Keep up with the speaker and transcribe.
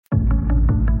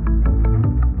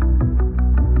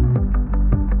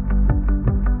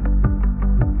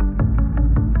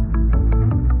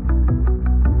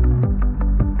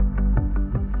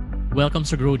Welcome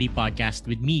sa Grody Podcast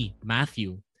with me,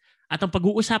 Matthew. At ang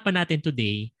pag-uusapan natin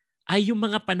today ay yung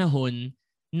mga panahon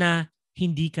na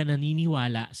hindi ka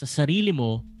naniniwala sa sarili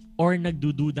mo or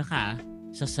nagdududa ka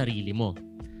sa sarili mo.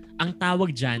 Ang tawag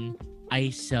dyan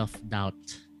ay self-doubt.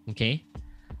 Okay?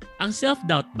 Ang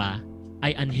self-doubt ba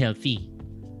ay unhealthy?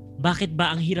 Bakit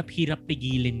ba ang hirap-hirap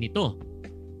pigilin nito?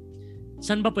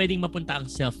 Saan ba pwedeng mapunta ang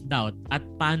self-doubt at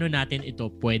paano natin ito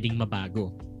pwedeng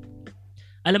mabago?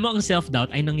 Alam mo, ang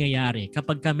self-doubt ay nangyayari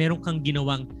kapag meron kang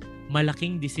ginawang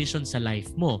malaking decision sa life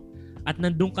mo at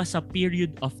nandun ka sa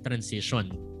period of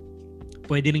transition.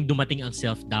 Pwede ring dumating ang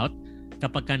self-doubt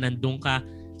kapag nandun ka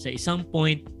sa isang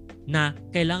point na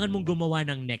kailangan mong gumawa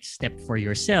ng next step for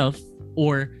yourself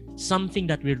or something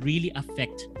that will really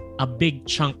affect a big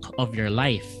chunk of your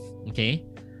life. Okay?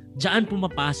 Diyan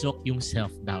pumapasok yung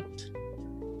self-doubt.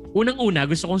 Unang-una,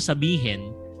 gusto kong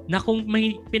sabihin na kung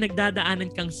may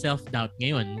pinagdadaanan kang self-doubt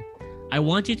ngayon, I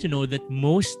want you to know that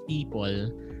most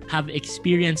people have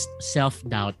experienced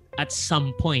self-doubt at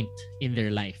some point in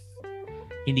their life.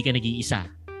 Hindi ka nag-iisa.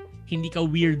 Hindi ka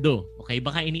weirdo. Okay?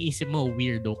 Baka iniisip mo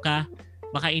weirdo ka.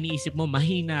 Baka iniisip mo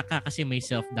mahina ka kasi may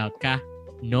self-doubt ka.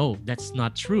 No, that's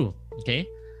not true. Okay?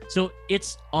 So,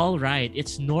 it's all right.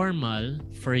 It's normal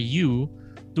for you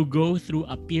to go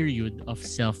through a period of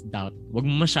self-doubt. Huwag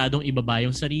mo masyadong ibaba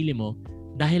yung sarili mo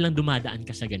dahil lang dumadaan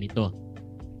ka sa ganito.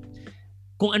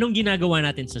 Kung anong ginagawa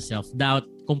natin sa self-doubt,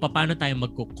 kung paano tayo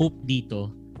magko-cope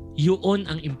dito, yun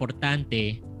ang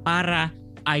importante para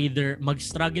either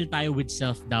mag-struggle tayo with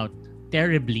self-doubt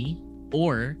terribly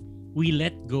or we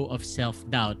let go of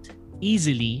self-doubt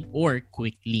easily or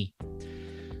quickly.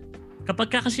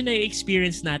 Kapag kasi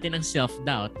na-experience natin ang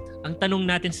self-doubt, ang tanong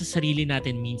natin sa sarili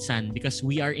natin minsan, because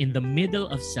we are in the middle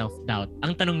of self-doubt,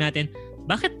 ang tanong natin,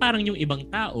 bakit parang yung ibang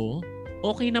tao,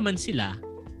 okay naman sila,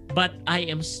 but I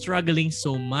am struggling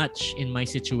so much in my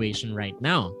situation right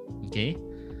now. Okay?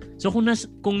 So kung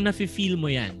nafe-feel mo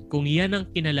yan, kung yan ang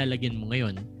kinalalagyan mo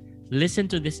ngayon, listen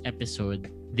to this episode.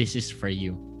 This is for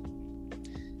you.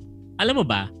 Alam mo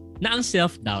ba na ang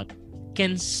self-doubt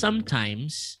can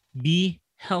sometimes be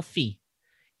healthy.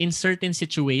 In certain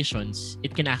situations,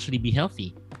 it can actually be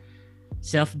healthy.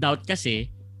 Self-doubt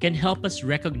kasi can help us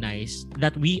recognize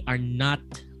that we are not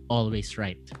always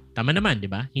right. Tama naman, di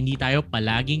ba? Hindi tayo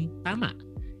palaging tama.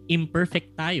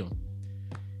 Imperfect tayo.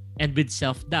 And with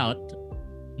self-doubt,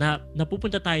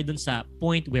 napupunta tayo dun sa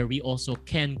point where we also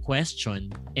can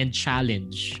question and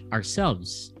challenge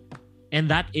ourselves. And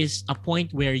that is a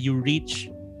point where you reach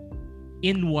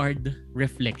inward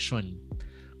reflection.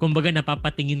 Kumbaga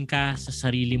napapatingin ka sa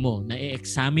sarili mo,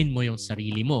 na-examine mo yung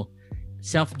sarili mo.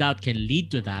 Self-doubt can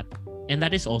lead to that, and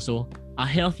that is also a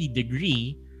healthy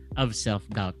degree of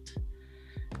self-doubt.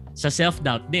 Sa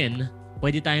self-doubt din,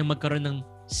 pwede tayong magkaroon ng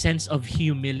sense of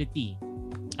humility.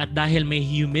 At dahil may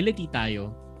humility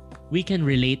tayo, we can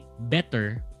relate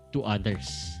better to others.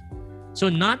 So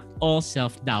not all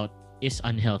self-doubt is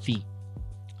unhealthy.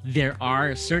 There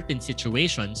are certain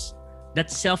situations that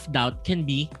self-doubt can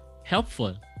be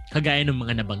helpful, kagaya ng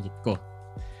mga nabanggit ko.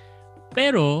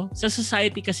 Pero sa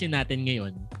society kasi natin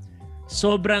ngayon,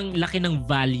 sobrang laki ng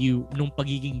value ng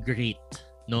pagiging great,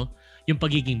 no? Yung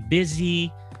pagiging busy,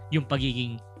 yung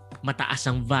pagiging mataas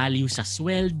ang value sa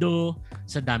sweldo,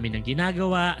 sa dami ng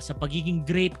ginagawa, sa pagiging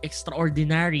great,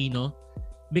 extraordinary, no?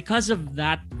 Because of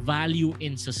that value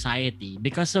in society,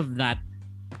 because of that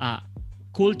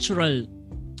cultural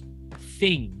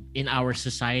thing in our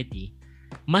society,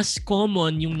 mas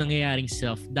common yung nangyayaring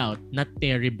self-doubt na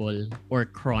terrible or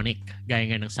chronic,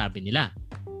 gaya nga ng sabi nila.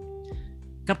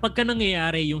 Kapag ka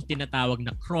nangyayari yung tinatawag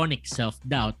na chronic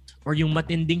self-doubt or yung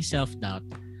matinding self-doubt,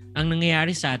 ang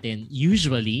nangyayari sa atin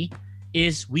usually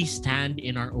is we stand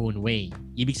in our own way.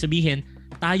 Ibig sabihin,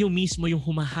 tayo mismo yung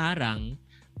humaharang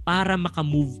para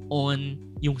makamove on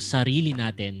yung sarili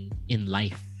natin in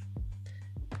life.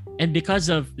 And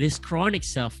because of this chronic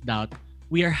self-doubt,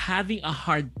 we are having a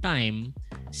hard time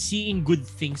seeing good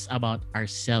things about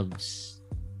ourselves.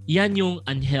 Yan yung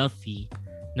unhealthy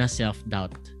na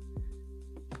self-doubt.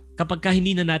 Kapag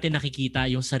hindi na natin nakikita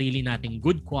yung sarili nating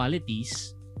good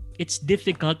qualities, it's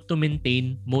difficult to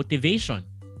maintain motivation.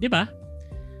 Di ba?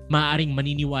 Maaaring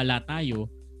maniniwala tayo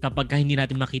kapag hindi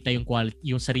natin makita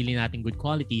yung sarili nating good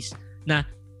qualities na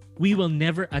we will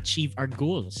never achieve our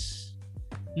goals.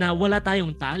 Na wala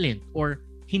tayong talent or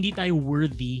hindi tayo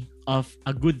worthy of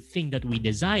a good thing that we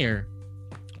desire.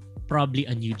 Probably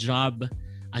a new job,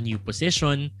 a new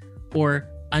position, or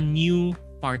a new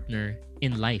partner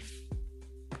in life.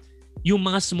 Yung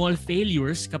mga small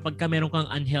failures, kapag meron kang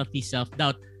unhealthy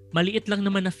self-doubt, maliit lang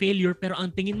naman na failure pero ang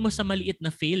tingin mo sa maliit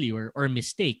na failure or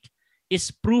mistake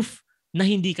is proof na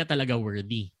hindi ka talaga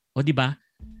worthy. O di ba?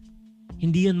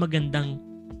 Hindi yun magandang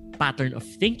pattern of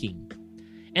thinking.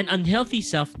 And unhealthy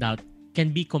self-doubt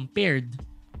can be compared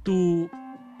to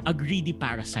a greedy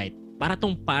parasite. Para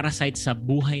tong parasite sa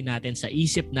buhay natin, sa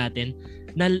isip natin,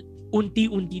 na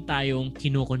unti-unti tayong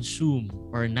kinokonsume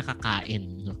or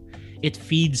nakakain. No? It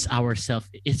feeds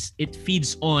it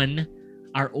feeds on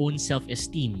our own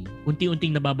self-esteem.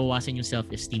 Unti-unting nababawasan yung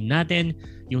self-esteem natin,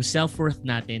 yung self-worth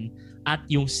natin, at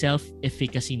yung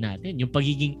self-efficacy natin. Yung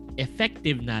pagiging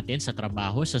effective natin sa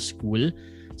trabaho, sa school,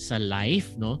 sa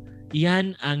life, no?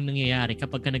 Yan ang nangyayari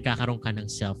kapag ka nagkakaroon ka ng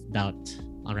self-doubt.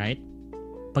 Alright?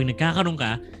 Pag nagkakaroon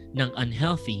ka ng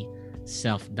unhealthy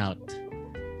self-doubt.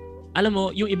 Alam mo,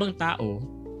 yung ibang tao,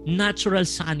 natural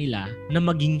sa kanila na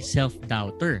maging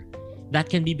self-doubter. That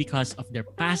can be because of their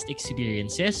past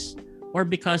experiences or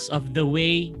because of the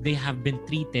way they have been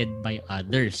treated by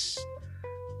others.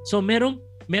 So merong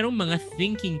mga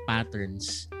thinking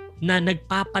patterns na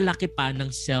nagpapalaki pa ng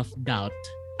self-doubt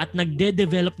at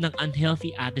nagde-develop ng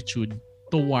unhealthy attitude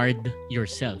toward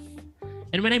yourself.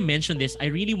 And when I mention this,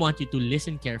 I really want you to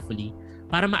listen carefully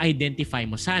para ma-identify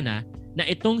mo sana na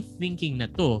itong thinking na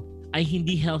to ay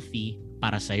hindi healthy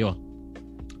para sa'yo.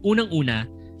 Unang-una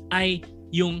ay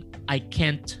yung I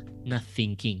can't na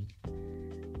thinking.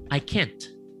 I can't.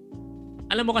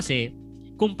 Alam mo kasi,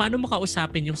 kung paano mo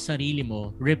kausapin yung sarili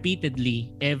mo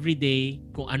repeatedly, everyday,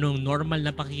 kung anong normal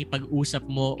na pakikipag-usap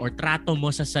mo or trato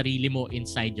mo sa sarili mo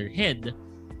inside your head,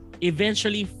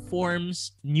 eventually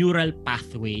forms neural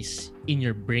pathways in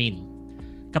your brain.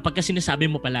 Kapag kasi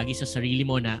sinasabi mo palagi sa sarili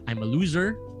mo na I'm a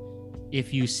loser,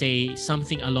 if you say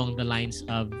something along the lines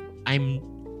of I'm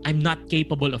not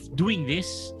capable of doing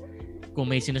this, kung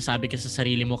may sinasabi ka sa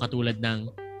sarili mo katulad ng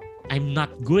I'm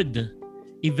not good,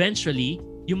 eventually,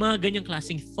 yung mga ganyang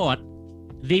klaseng thought,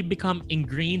 they become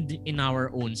ingrained in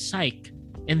our own psyche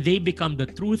and they become the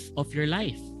truth of your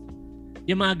life.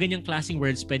 Yung mga ganyang klaseng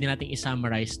words, pwede nating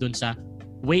i-summarize dun sa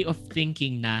way of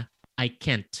thinking na I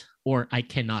can't or I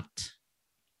cannot.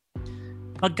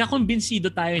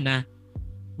 Pagkakumbinsido tayo na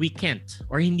we can't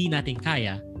or hindi natin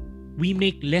kaya, we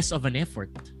make less of an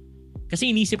effort. Kasi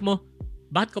inisip mo,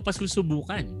 bakit ko pa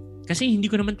susubukan? Kasi hindi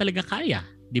ko naman talaga kaya,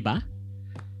 di ba?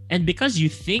 And because you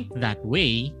think that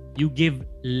way, you give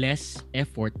less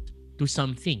effort to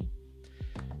something.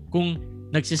 Kung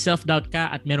nagsiself-doubt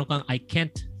ka at meron kang I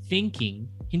can't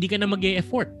thinking, hindi ka na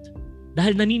mag-e-effort.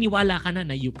 Dahil naniniwala ka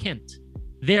na you can't.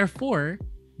 Therefore,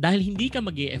 dahil hindi ka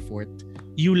mag-e-effort,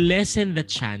 you lessen the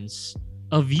chance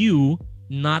of you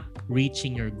not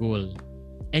reaching your goal.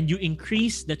 And you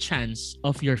increase the chance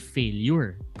of your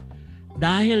failure.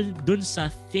 Dahil dun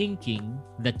sa thinking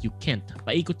that you can't.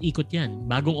 Paikot-ikot yan.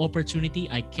 Bagong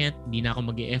opportunity, I can't, di na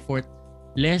ako mag-e-effort.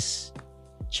 Less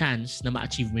chance na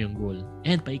ma-achieve mo yung goal.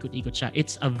 And paikot-ikot siya.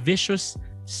 It's a vicious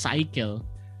cycle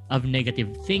of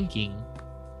negative thinking.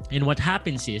 And what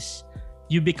happens is,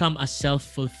 you become a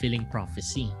self-fulfilling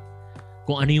prophecy.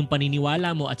 Kung ano yung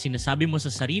paniniwala mo at sinasabi mo sa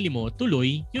sarili mo,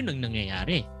 tuloy, yun ang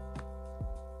nangyayari.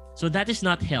 So that is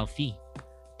not healthy.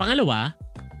 Pangalawa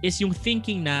is yung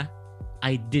thinking na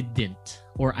I didn't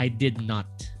or I did not.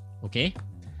 Okay?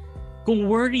 Kung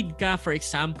worried ka, for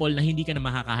example, na hindi ka na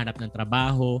makakahanap ng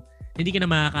trabaho, hindi ka na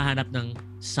makakahanap ng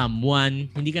someone,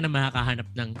 hindi ka na makakahanap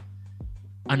ng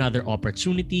another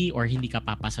opportunity, or hindi ka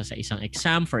papasa sa isang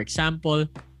exam, for example,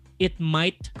 it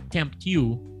might tempt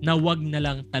you na wag na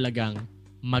lang talagang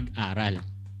mag-aral.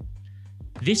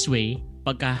 This way,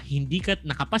 pagka hindi ka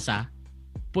nakapasa,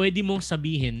 pwede mong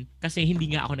sabihin kasi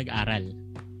hindi nga ako nag-aral.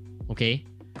 Okay?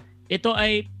 Ito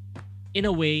ay, in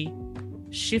a way,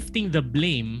 shifting the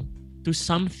blame to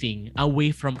something away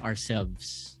from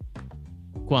ourselves.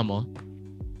 Kuha mo?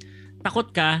 Takot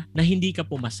ka na hindi ka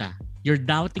pumasa. You're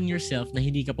doubting yourself na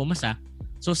hindi ka pumasa.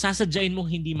 So sasadyain mong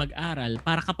hindi mag-aral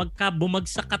para kapag ka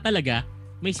bumagsak ka talaga,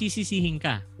 may sisisihin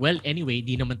ka. Well, anyway,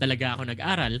 di naman talaga ako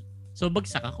nag-aral, so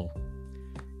bagsak ako.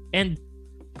 And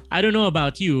I don't know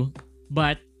about you,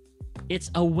 but it's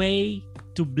a way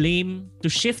to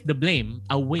shift the blame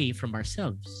away from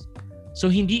ourselves.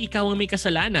 So hindi ikaw ang may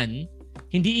kasalanan,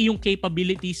 hindi iyong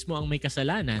capabilities mo ang may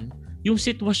kasalanan, yung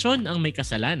sitwasyon ang may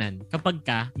kasalanan kapag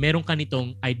ka meron ka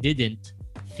nitong I didn't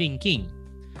thinking.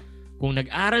 Kung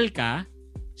nag-aral ka,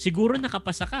 siguro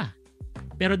nakapasa ka.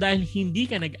 Pero dahil hindi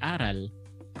ka nag-aral,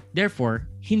 therefore,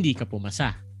 hindi ka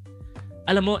pumasa.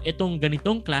 Alam mo, itong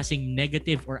ganitong klaseng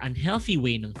negative or unhealthy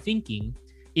way ng thinking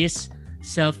is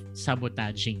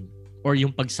self-sabotaging or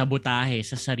yung pagsabotahe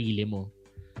sa sarili mo.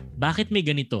 Bakit may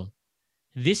ganito?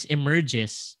 This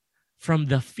emerges from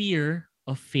the fear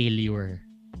of failure.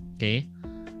 Okay?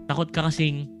 Takot ka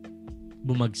kasing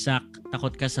bumagsak,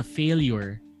 takot ka sa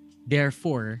failure,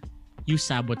 therefore, you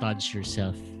sabotage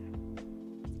yourself.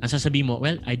 Ang sasabihin mo,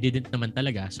 well, I didn't naman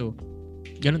talaga. So,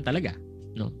 ganun talaga.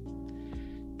 No?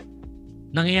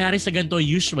 Nangyayari sa ganito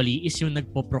usually is yung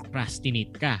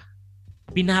nagpo-procrastinate ka.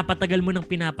 Pinapatagal mo ng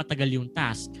pinapatagal yung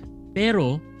task.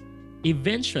 Pero,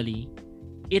 eventually,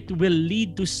 it will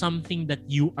lead to something that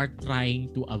you are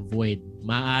trying to avoid.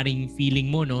 Maaring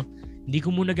feeling mo, no? Hindi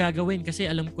ko muna gagawin kasi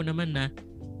alam ko naman na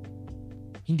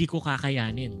hindi ko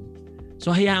kakayanin.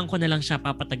 So, hayaan ko na lang siya,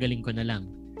 papatagalin ko na lang.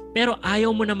 Pero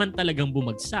ayaw mo naman talagang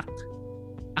bumagsak.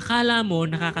 Akala mo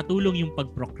nakakatulong yung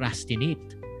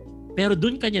pag-procrastinate. Pero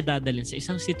dun ka niya dadalhin sa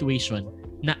isang situation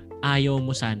na ayaw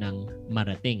mo sanang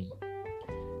marating.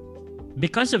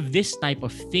 Because of this type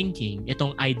of thinking,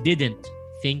 itong I didn't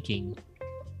thinking,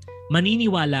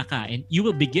 maniniwala ka and you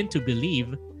will begin to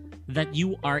believe that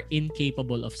you are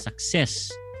incapable of success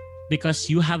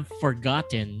because you have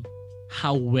forgotten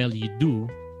how well you do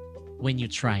when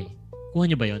you try. Kuha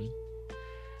niyo ba yun?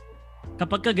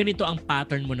 Kapag ka ganito ang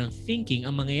pattern mo ng thinking,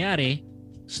 ang mangyayari,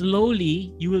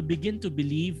 slowly, you will begin to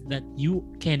believe that you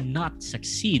cannot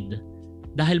succeed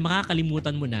dahil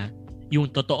makakalimutan mo na yung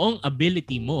totoong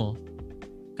ability mo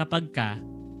kapag ka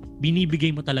binibigay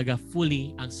mo talaga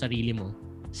fully ang sarili mo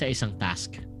sa isang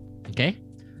task. Okay?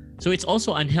 So it's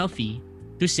also unhealthy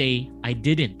to say, I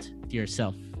didn't to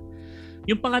yourself.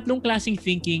 Yung pangatlong klaseng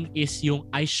thinking is yung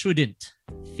I shouldn't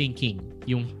thinking.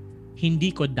 Yung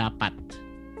hindi ko dapat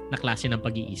na klase ng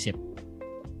pag-iisip.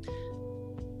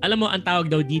 Alam mo, ang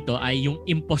tawag daw dito ay yung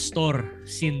impostor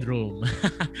syndrome.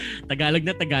 Tagalog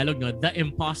na Tagalog, no? The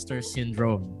imposter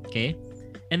syndrome. Okay?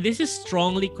 And this is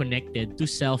strongly connected to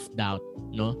self-doubt,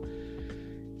 no?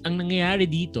 Ang nangyayari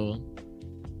dito,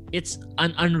 it's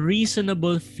an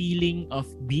unreasonable feeling of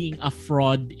being a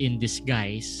fraud in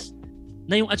disguise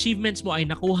na yung achievements mo ay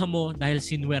nakuha mo dahil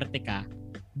sinwerte ka,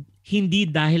 hindi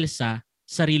dahil sa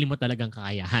sarili mo talagang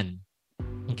kakayahan.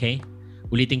 Okay?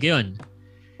 Ulitin ko yun.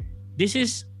 This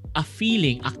is a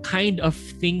feeling, a kind of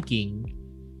thinking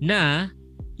na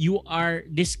you are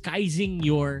disguising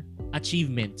your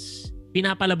achievements.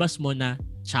 Pinapalabas mo na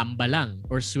tsamba lang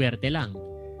or swerte lang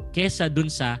kesa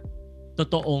dun sa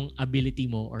totoong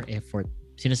ability mo or effort.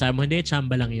 Sinasabi mo, hindi,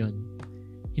 tsamba lang yun.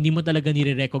 Hindi mo talaga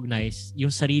nire-recognize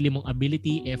yung sarili mong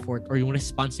ability, effort, or yung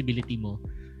responsibility mo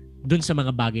dun sa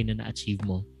mga bagay na na-achieve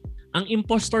mo. Ang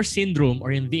impostor syndrome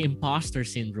or yung the imposter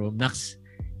syndrome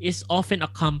is often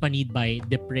accompanied by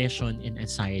depression and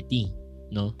anxiety,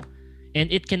 no?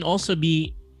 And it can also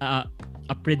be a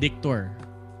predictor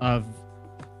of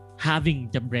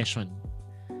having depression.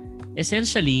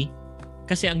 Essentially,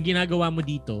 kasi ang ginagawa mo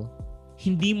dito,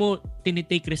 hindi mo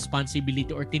tinitake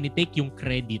responsibility or tinitake yung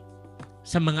credit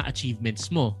sa mga achievements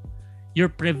mo.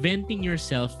 You're preventing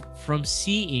yourself from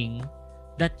seeing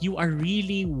that you are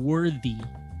really worthy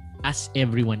as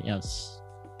everyone else.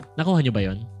 Nakuha nyo ba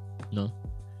yun? No?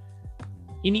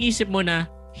 Iniisip mo na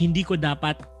hindi ko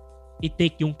dapat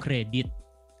i-take yung credit.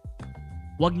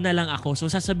 Wag na lang ako. So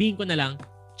sasabihin ko na lang,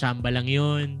 tsamba lang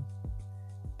yun.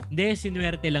 Hindi,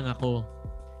 sinwerte lang ako.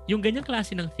 Yung ganyang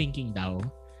klase ng thinking daw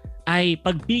ay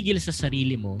pagpigil sa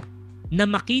sarili mo na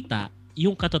makita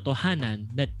yung katotohanan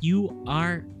that you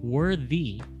are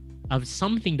worthy of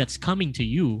something that's coming to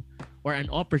you or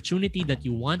an opportunity that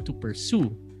you want to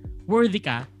pursue. Worthy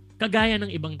ka, kagaya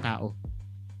ng ibang tao.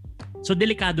 So,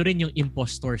 delikado rin yung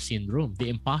impostor syndrome, the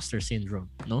imposter syndrome,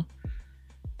 no?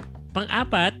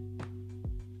 Pang-apat,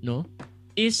 no,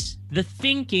 is the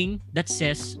thinking that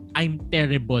says, I'm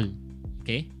terrible.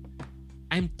 Okay?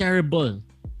 I'm terrible.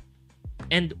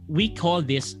 And we call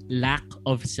this lack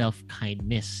of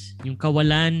self-kindness. Yung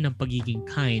kawalan ng pagiging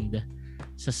kind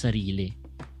sa sarili.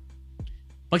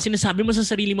 Pag sinasabi mo sa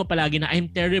sarili mo palagi na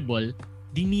I'm terrible,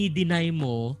 dinideny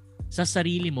mo sa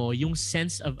sarili mo yung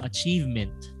sense of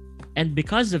achievement. And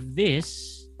because of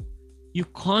this, you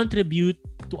contribute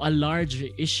to a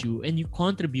larger issue and you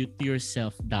contribute to your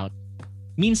self-doubt.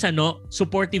 Minsan, no,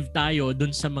 supportive tayo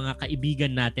dun sa mga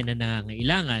kaibigan natin na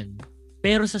nangangailangan.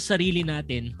 Pero sa sarili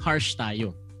natin, harsh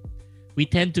tayo. We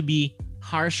tend to be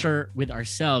harsher with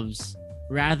ourselves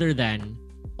rather than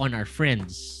on our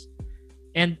friends.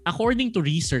 And according to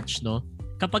research, no,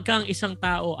 kapag ang isang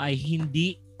tao ay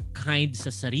hindi kind sa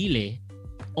sarili,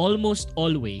 almost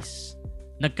always,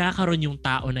 nagkakaroon yung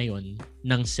tao na yon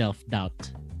ng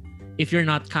self-doubt. If you're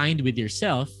not kind with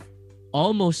yourself,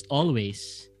 almost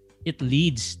always, it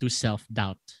leads to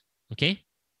self-doubt. Okay?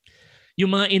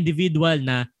 Yung mga individual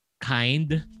na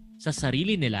kind sa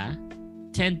sarili nila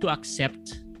tend to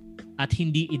accept at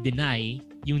hindi i-deny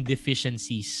yung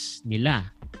deficiencies nila.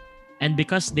 And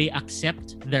because they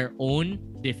accept their own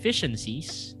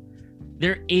deficiencies,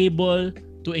 they're able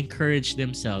to encourage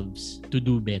themselves to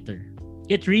do better.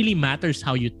 It really matters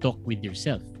how you talk with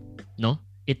yourself, no?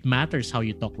 It matters how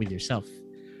you talk with yourself.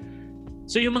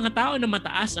 So yung mga tao na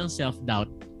mataas ang self-doubt,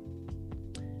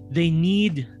 they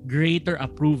need greater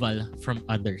approval from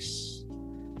others.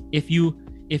 If you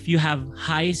have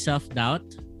high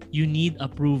self-doubt, you need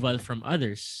approval from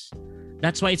others.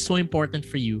 That's why it's so important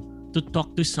for you to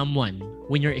talk to someone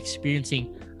when you're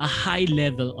experiencing a high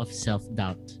level of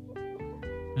self-doubt.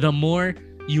 The more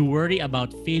you worry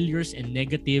about failures and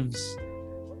negatives,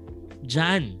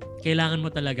 dyan, kailangan mo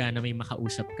talaga na may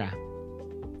makausap ka.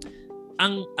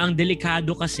 Ang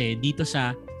delikado kasi dito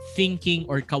sa thinking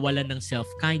or kawalan ng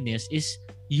self-kindness is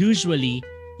usually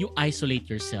you isolate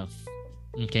yourself.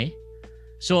 Okay?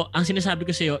 So, ang sinasabi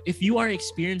ko sa iyo, if you are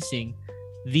experiencing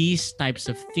these types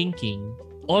of thinking,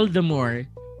 all the more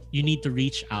you need to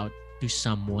reach out to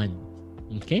someone.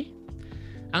 Okay?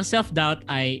 Ang self-doubt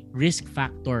ay risk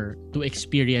factor to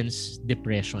experience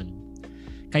depression.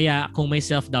 Kaya kung may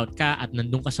self-doubt ka at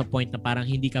nandun ka sa point na parang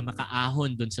hindi ka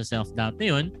makaahon dun sa self-doubt na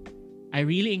yun, I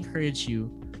really encourage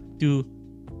you to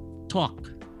talk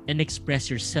and express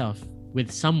yourself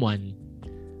with someone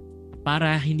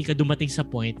para hindi ka dumating sa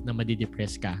point na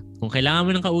madidepress ka. Kung kailangan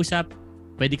mo ng kausap,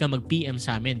 pwede ka mag-PM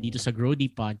sa amin dito sa Grow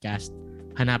Deep Podcast.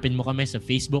 Hanapin mo kami sa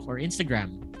Facebook or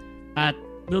Instagram at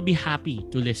we'll be happy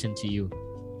to listen to you.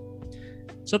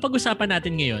 So pag-usapan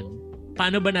natin ngayon,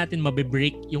 paano ba natin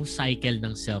mabibreak yung cycle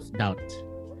ng self-doubt?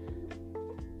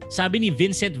 Sabi ni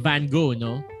Vincent van Gogh,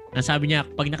 no? Nasabi niya,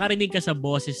 pag nakarinig ka sa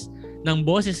boses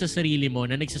sa sarili mo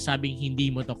na nagsasabing hindi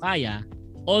mo to kaya,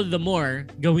 all the more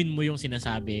gawin mo yung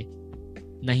sinasabi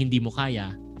na hindi mo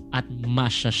kaya at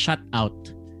masya-shut out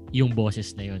yung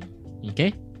boses na yun.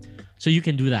 Okay? So you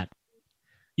can do that.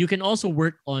 You can also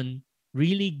work on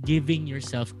really giving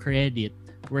yourself credit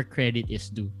where credit is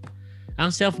due.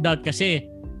 Ang self-doubt kasi,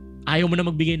 ayaw mo na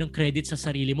magbigay ng credit sa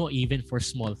sarili mo even for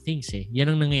small things eh.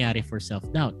 Yan ang nangyayari for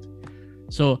self-doubt.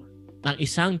 So, ang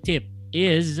isang tip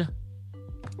is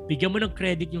bigyan mo ng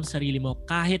credit yung sarili mo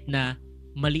kahit na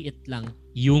maliit lang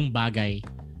yung bagay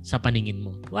sa paningin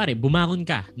mo. Kuwari, bumangon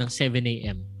ka ng 7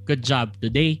 a.m. Good job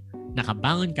today.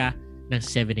 Nakabangon ka ng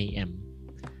 7 a.m.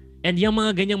 And yung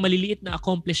mga ganyang maliliit na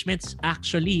accomplishments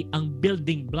actually ang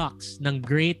building blocks ng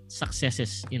great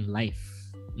successes in life.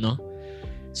 No?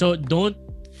 So don't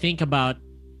think about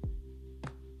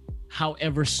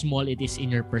however small it is in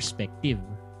your perspective.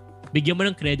 Bigyan mo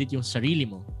ng credit yung sarili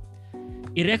mo.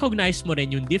 I-recognize mo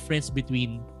rin yung difference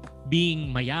between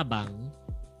being mayabang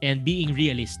and being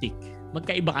realistic.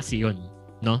 Magkaiba kasi yun,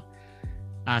 no?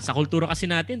 Sa kultura kasi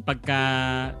natin, pagka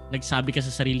nagsabi ka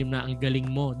sa sarili mo na ang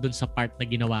galing mo dun sa part na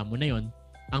ginawa mo na yon,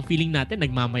 ang feeling natin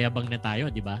nagmamayabang na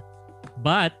tayo, di ba?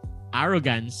 But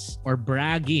arrogance or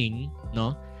bragging,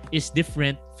 no, is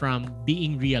different from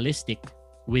being realistic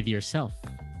with yourself.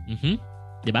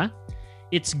 Di ba?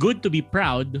 It's good to be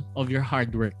proud of your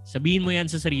hard work. Sabihin mo yan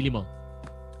sa sarili mo.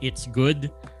 It's good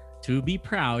to be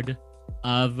proud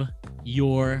of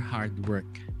your hard work.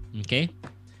 Okay?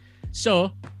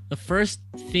 So, the first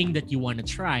thing that you want to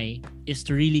try is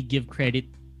to really give credit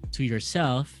to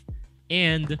yourself,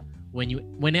 and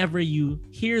whenever you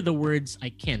hear the words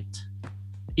I can't,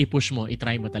 i-push mo,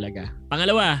 i-try mo talaga.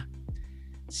 Pangalawa,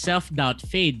 self-doubt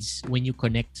fades when you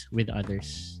connect with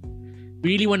others.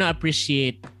 We really want to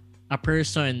appreciate a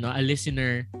person, no, a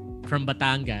listener from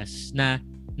Batangas na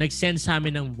nag-send sa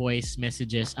amin ng voice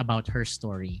messages about her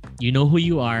story. You know who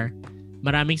you are.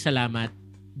 Maraming salamat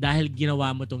dahil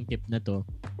ginawa mo tong tip na to.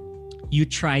 You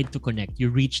tried to connect.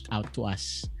 You reached out to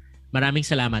us. Maraming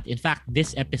salamat. In fact,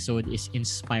 this episode is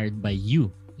inspired by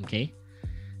you. Okay?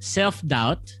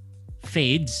 Self-doubt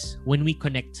fades when we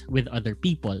connect with other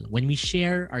people, when we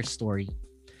share our story.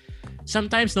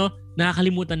 Sometimes, no,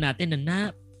 nakakalimutan natin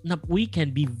na we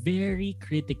can be very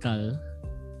critical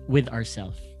with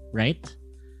ourselves, right?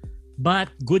 But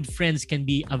good friends can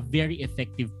be a very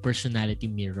effective personality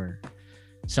mirror.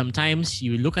 Sometimes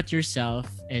you look at yourself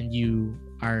and you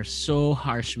are so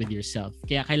harsh with yourself.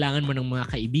 Kaya kailangan mo ng mga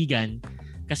kaibigan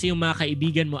kasi yung mga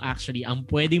kaibigan mo actually ang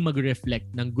pwedeng mag-reflect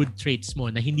ng good traits mo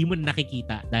na hindi mo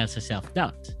nakikita dahil sa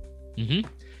self-doubt.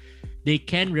 They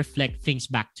can reflect things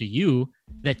back to you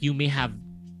that you may have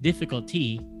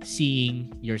difficulty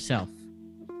seeing yourself.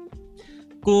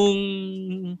 Kung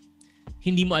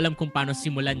hindi mo alam kung paano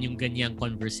simulan yung ganyang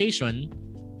conversation,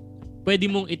 pwede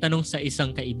mong itanong sa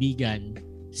isang kaibigan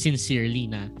sincerely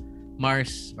na,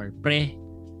 Mars or Pre,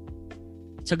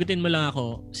 sagutin mo lang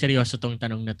ako, seryoso tong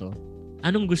tanong na to.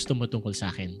 Anong gusto mo tungkol sa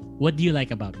akin? What do you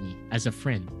like about me as a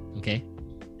friend? Okay?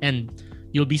 And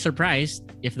you'll be surprised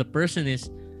if the person is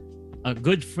a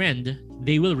good friend,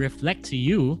 they will reflect to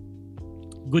you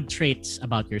good traits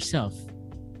about yourself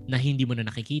na hindi mo na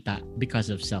nakikita because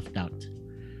of self-doubt.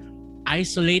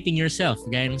 isolating yourself,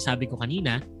 gaya ng sabi ko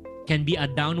kanina, can be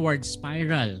a downward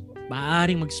spiral.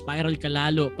 Maaaring mag-spiral ka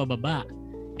lalo pababa.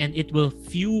 And it will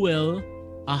fuel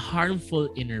a harmful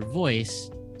inner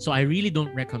voice. So I really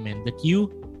don't recommend that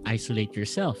you isolate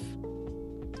yourself.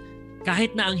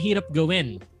 Kahit na ang hirap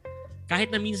gawin,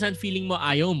 kahit na minsan feeling mo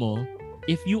ayaw mo,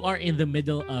 if you are in the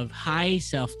middle of high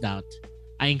self-doubt,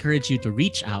 I encourage you to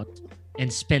reach out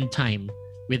and spend time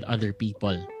with other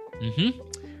people.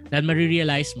 Dahil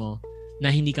marirealize mo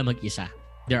na hindi ka mag-isa.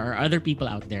 There are other people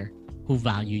out there who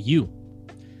value you.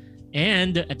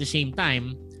 And at the same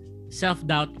time,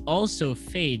 self-doubt also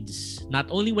fades not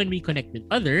only when we connect with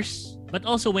others, but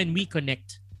also when we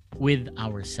connect with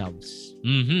ourselves.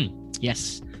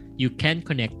 Yes, you can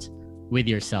connect with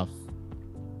yourself.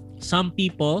 Some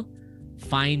people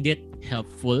find it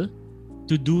helpful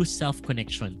to do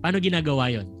self-connection. Paano ginagawa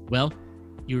yon? Well,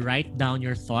 you write down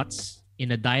your thoughts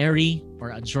in a diary or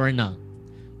a journal.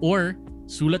 Or,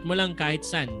 sulat mo lang kahit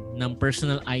saan ng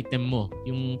personal item mo,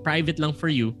 yung private lang for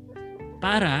you,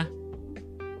 para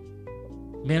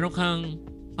meron kang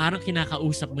parang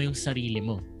kinakausap mo yung sarili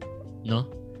mo. No?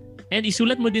 And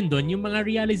isulat mo din doon yung mga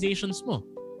realizations mo.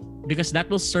 Because that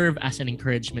will serve as an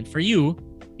encouragement for you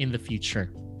in the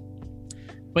future.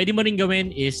 Pwede mo rin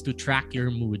gawin is to track your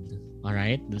mood.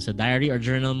 Alright? Sa diary or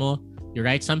journal mo, you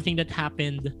write something that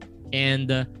happened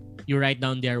and you write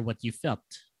down there what you felt.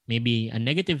 Maybe a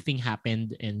negative thing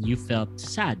happened and you felt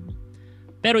sad.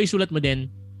 Pero isulat mo din,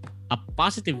 a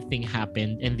positive thing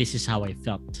happened and this is how I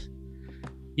felt.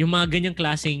 Yung mga ganyang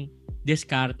klaseng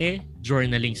diskarte,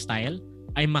 journaling style,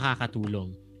 ay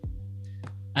makakatulong.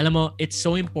 Alam mo, it's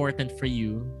so important for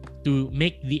you to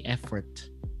make the effort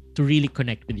to really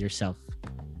connect with yourself.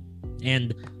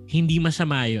 And hindi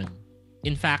masama yun.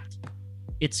 In fact,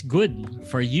 it's good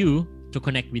for you to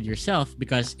connect with yourself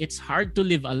because it's hard to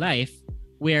live a life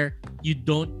where you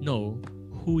don't know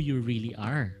who you really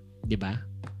are. Diba?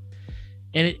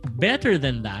 And better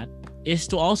than that is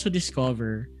to also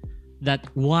discover that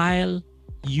while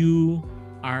you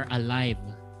are alive,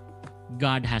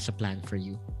 God has a plan for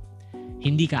you.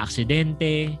 Hindi ka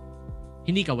aksidente,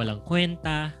 hindi ka walang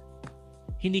kwenta,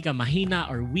 hindi ka mahina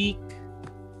or weak,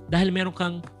 dahil meron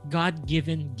kang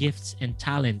God-given gifts and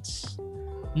talents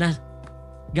na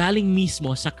galing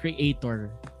mismo sa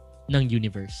Creator ng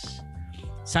universe.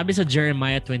 Sabi sa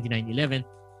Jeremiah 29:11,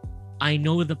 I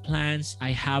know the plans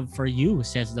I have for you,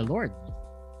 says the Lord.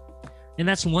 And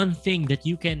that's one thing that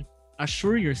you can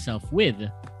assure yourself with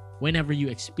whenever you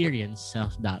experience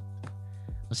self-doubt.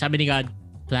 Sabi ni God,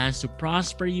 plans to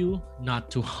prosper you, not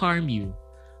to harm you.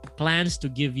 Plans to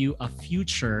give you a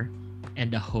future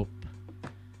and a hope.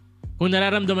 Kung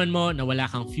nararamdaman mo na wala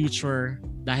kang future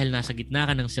dahil nasa gitna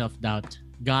ka ng self-doubt,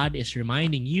 God is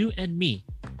reminding you and me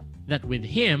that with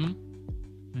Him,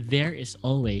 there is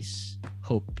always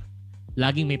hope.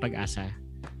 Laging may pag-asa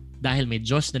dahil may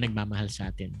Diyos na nagmamahal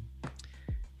sa atin.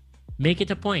 Make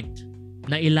it a point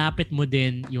na ilapit mo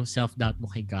din yung self-doubt mo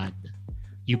kay God.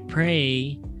 You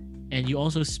pray and you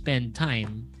also spend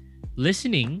time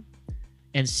listening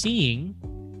and seeing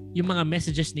yung mga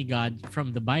messages ni God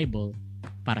from the Bible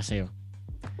para sa'yo.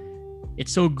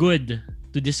 It's so good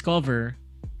to discover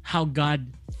how God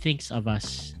thinks of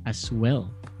us as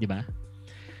well. Diba?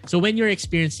 So when you're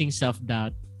experiencing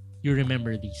self-doubt, you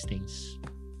remember these things.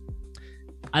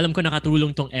 Alam ko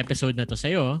nakatulong tong episode na to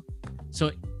sa'yo. So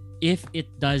if it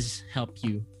does help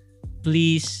you,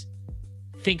 please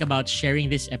think about sharing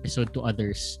this episode to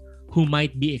others who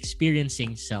might be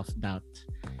experiencing self-doubt.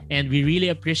 And we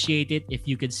really appreciate it if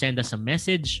you could send us a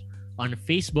message on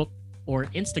Facebook or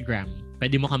Instagram.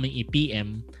 Pwede mo kaming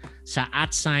i-PM sa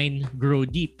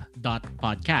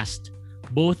 @growdeep.podcast,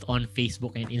 both on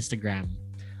Facebook and Instagram.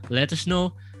 Let us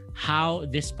know how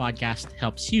this podcast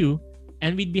helps you,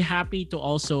 and we'd be happy to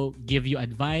also give you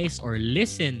advice or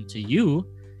listen to you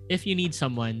if you need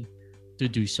someone to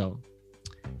do so.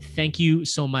 Thank you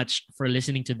so much for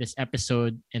listening to this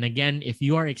episode. And again, if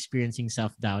you are experiencing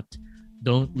self-doubt,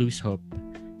 don't lose hope.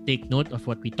 Take note of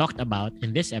what we talked about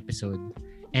in this episode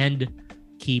and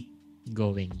keep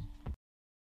going.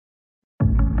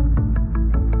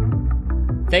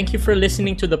 Thank you for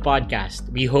listening to the podcast.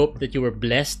 We hope that you were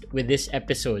blessed with this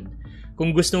episode.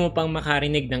 Kung gusto mo pang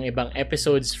makarinig ng ibang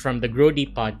episodes from the Grow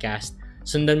Deep Podcast,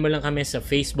 sundan mo lang kami sa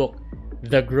Facebook,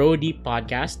 The Grow Deep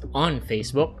Podcast on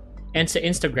Facebook, and sa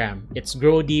Instagram, it's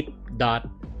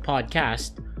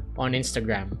growdeep.podcast on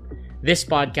Instagram. This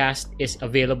podcast is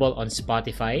available on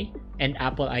Spotify and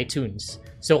Apple iTunes.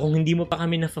 So kung hindi mo pa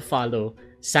kami na-follow,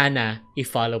 sana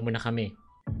i-follow mo na kami.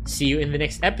 See you in the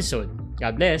next episode.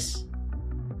 God bless!